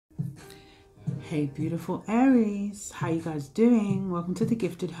Hey beautiful Aries, how you guys doing? Welcome to the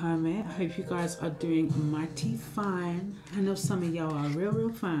Gifted Hermit. I hope you guys are doing mighty fine. I know some of y'all are real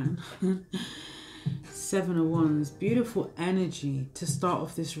fine. Seven of Wands, beautiful energy to start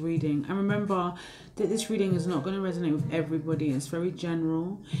off this reading. And remember that this reading is not going to resonate with everybody. It's very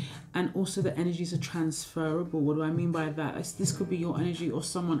general, and also the energies are transferable. What do I mean by that? This could be your energy or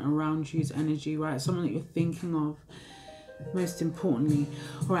someone around you's energy, right? Someone that you're thinking of. Most importantly.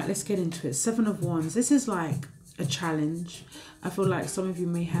 All right, let's get into it. Seven of Wands. This is like a challenge. I feel like some of you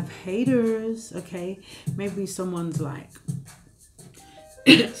may have haters, okay? Maybe someone's like,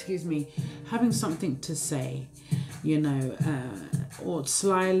 excuse me, having something to say, you know, or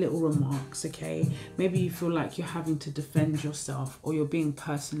sly little remarks, okay? Maybe you feel like you're having to defend yourself, or you're being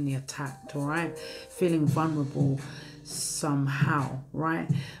personally attacked, all right? Feeling vulnerable somehow, right?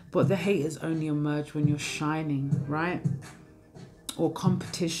 But the haters only emerge when you're shining, right? Or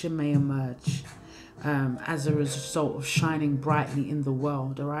competition may emerge as a result of shining brightly in the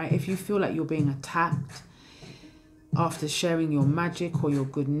world, all right? If you feel like you're being attacked after sharing your magic or your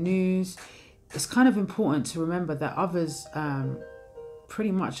good news, it's kind of important to remember that others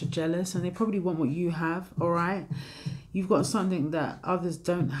pretty much are jealous, and they probably want what you have, all right? You've got something that others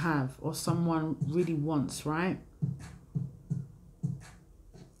don't have, or someone really wants, right?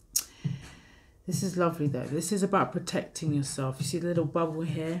 This is lovely though. This is about protecting yourself. You see the little bubble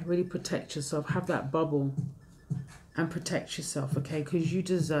here? Really protect yourself. Have that bubble and protect yourself, okay? Because you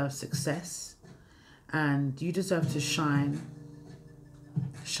deserve success and you deserve to shine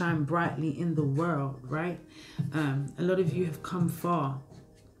brightly in the world, right? A lot of you have come far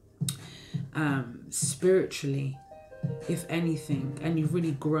spiritually, if anything, and you've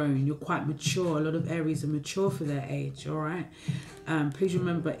really grown. You're quite mature. A lot of Aries are mature for their age, all right? Please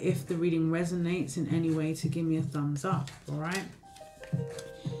remember, if the reading resonates in any way, to give me a thumbs up, all right?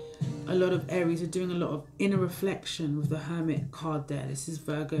 A lot of Aries are doing a lot of inner reflection with the Hermit card there. This is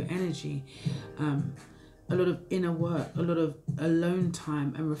Virgo energy. A lot of inner work, a lot of alone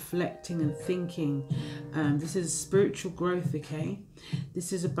time and reflecting and thinking. This is spiritual growth, okay?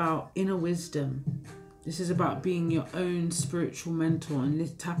 This is about inner wisdom. This is about being your own spiritual mentor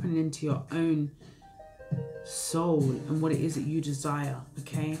and tapping into your own soul and what it is that you desire,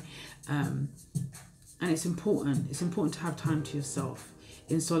 okay? And it's important. It's important to have time to yourself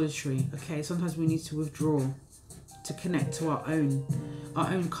in solitary, okay? Sometimes we need to withdraw to connect to our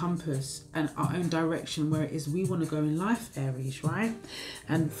own compass and our own direction, where it is we want to go in life, Aries, right?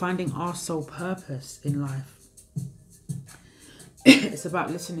 And finding our soul purpose in life. It's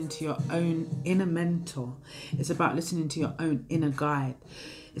about listening to your own inner mentor. It's about listening to your own inner guide.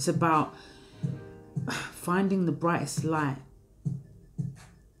 It's about finding the brightest light.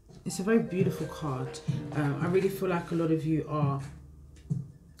 It's a very beautiful card. I really feel like a lot of you are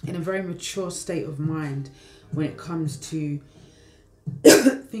in a very mature state of mind when it comes to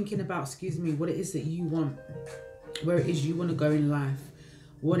thinking about, excuse me, what it is that you want, where it is you want to go in life,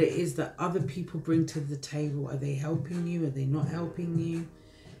 what it is that other people bring to the table. Are they helping you? Are they not helping you?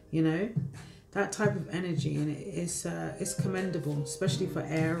 You know, that type of energy, and it's commendable, especially for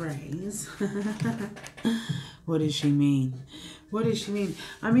Aries. What does she mean? What does she mean?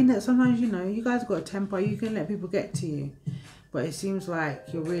 I mean that sometimes, you know, you guys got a temper. You can let people get to you. But it seems like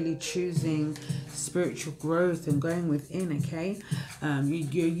you're really choosing spiritual growth and going within, okay?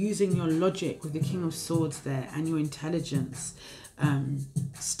 You're using your logic with the King of Swords there, and your intelligence,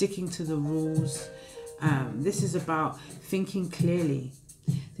 sticking to the rules. This is about thinking clearly.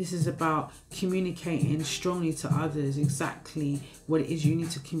 This is about communicating strongly to others exactly what it is you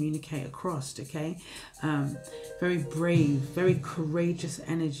need to communicate across, okay? Very brave, very courageous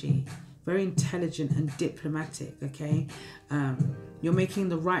energy. Very intelligent and diplomatic, okay? You're making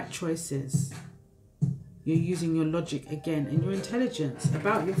the right choices. You're using your logic again and your intelligence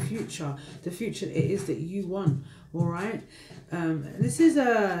about your future, the future it is that you want, all right? This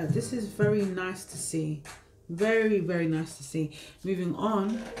is very nice to see. Very, very nice to see. Moving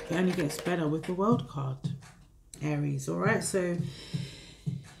on, it only gets better with the World card, Aries, all right? So,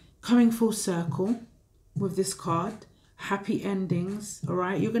 coming full circle with this card, happy endings, all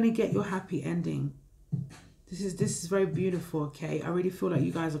right? You're going to get your happy ending. This is very beautiful, okay? I really feel like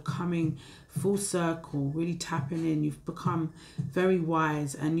you guys are coming full circle, really tapping in. You've become very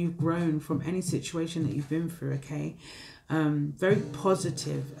wise and you've grown from any situation that you've been through, okay? Very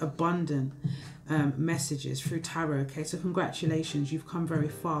positive, abundant messages through tarot, okay? So congratulations, you've come very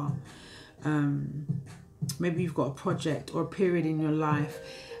far. Maybe you've got a project or a period in your life.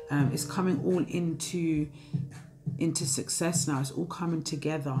 It's coming all into success now. It's all coming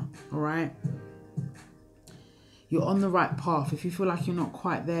together, all right? You're on the right path. If you feel like you're not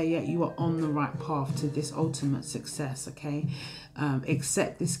quite there yet, you are on the right path to this ultimate success, okay?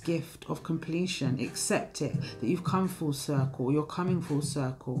 Accept this gift of completion. Accept it, that you've come full circle. You're coming full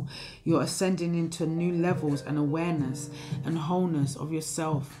circle. You're ascending into new levels and awareness and wholeness of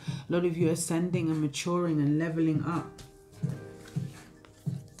yourself. A lot of you are ascending and maturing and leveling up.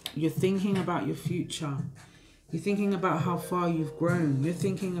 You're thinking about your future. You're thinking about how far you've grown. You're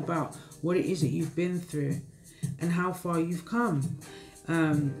thinking about what it is that you've been through and how far you've come.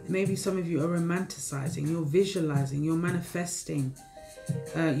 Maybe some of you are romanticizing, you're visualizing, you're manifesting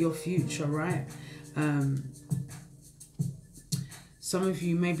your future, right? Some of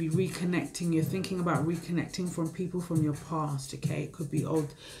you may be reconnecting. You're thinking about reconnecting from people from your past, okay? It could be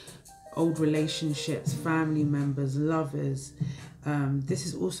old relationships, family members, lovers. This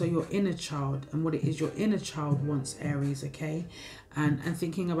is also your inner child and what it is your inner child wants, Aries, okay? And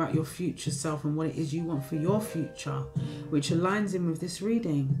thinking about your future self and what it is you want for your future, which aligns in with this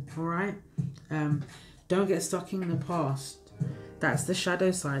reading, all right? Don't get stuck in the past. That's the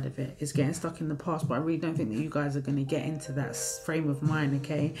shadow side of it, is getting stuck in the past. But I really don't think that you guys are going to get into that frame of mind,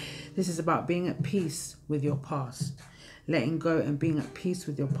 okay? This is about being at peace with your past. Letting go and being at peace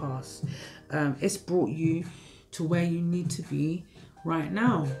with your past. It's brought you to where you need to be right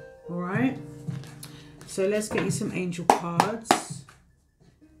now, all right? So let's get you some angel cards.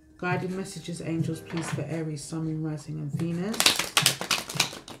 Guided messages, angels, please, for Aries, Sun, Moon, Rising, and Venus.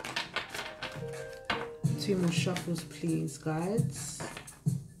 2 more shuffles, please, guides.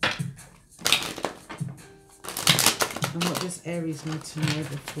 And what does Aries need to know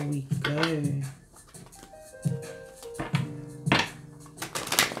before we go?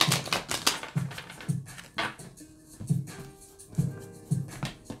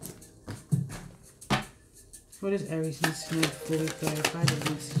 What does Aries need to know before we go? Guided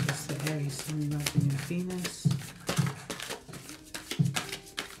messages for Aries, Sun, Moon, Rising, and Venus.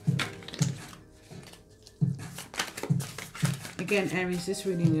 Again, Aries, this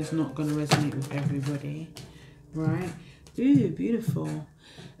reading is not going to resonate with everybody, right? Ooh, beautiful.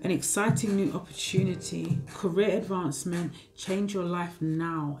 An exciting new opportunity, career advancement, change your life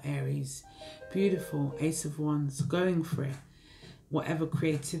now, Aries. Beautiful. Ace of Wands, going for it. Whatever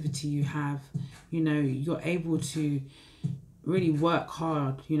creativity you have, you know, you're able to really work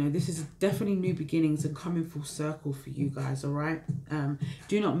hard. You know, this is definitely new beginnings and coming full circle for you guys, all right?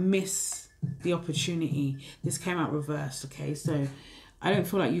 Do not miss the opportunity. This came out reversed, okay? So I don't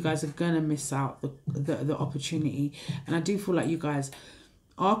feel like you guys are gonna miss out the opportunity, and I do feel like you guys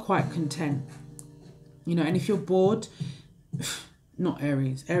are quite content, you know. And if you're bored, not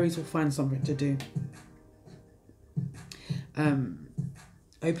Aries. Aries will find something to do.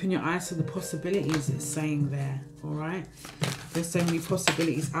 Open your eyes to the possibilities, it's saying there, all right? There's so many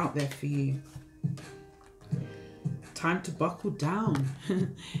possibilities out there for you. Time to buckle down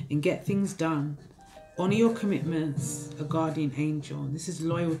and get things done. Honor your commitments, a guardian angel. This is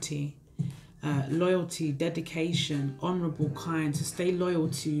loyalty. Loyalty, dedication, honorable, kind. So stay loyal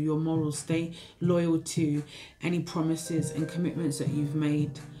to your morals. Stay loyal to any promises and commitments that you've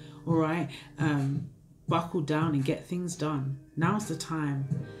made, all right? Buckle down and get things done. Now's the time,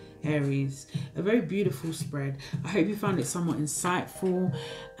 Aries. A very beautiful spread. I hope you found it somewhat insightful.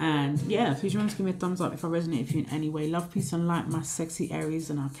 And yeah, please remember to give me a thumbs up if I resonate with you in any way. Love, peace, and light, my sexy Aries.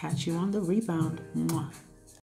 And I'll catch you on the rebound. Mwah.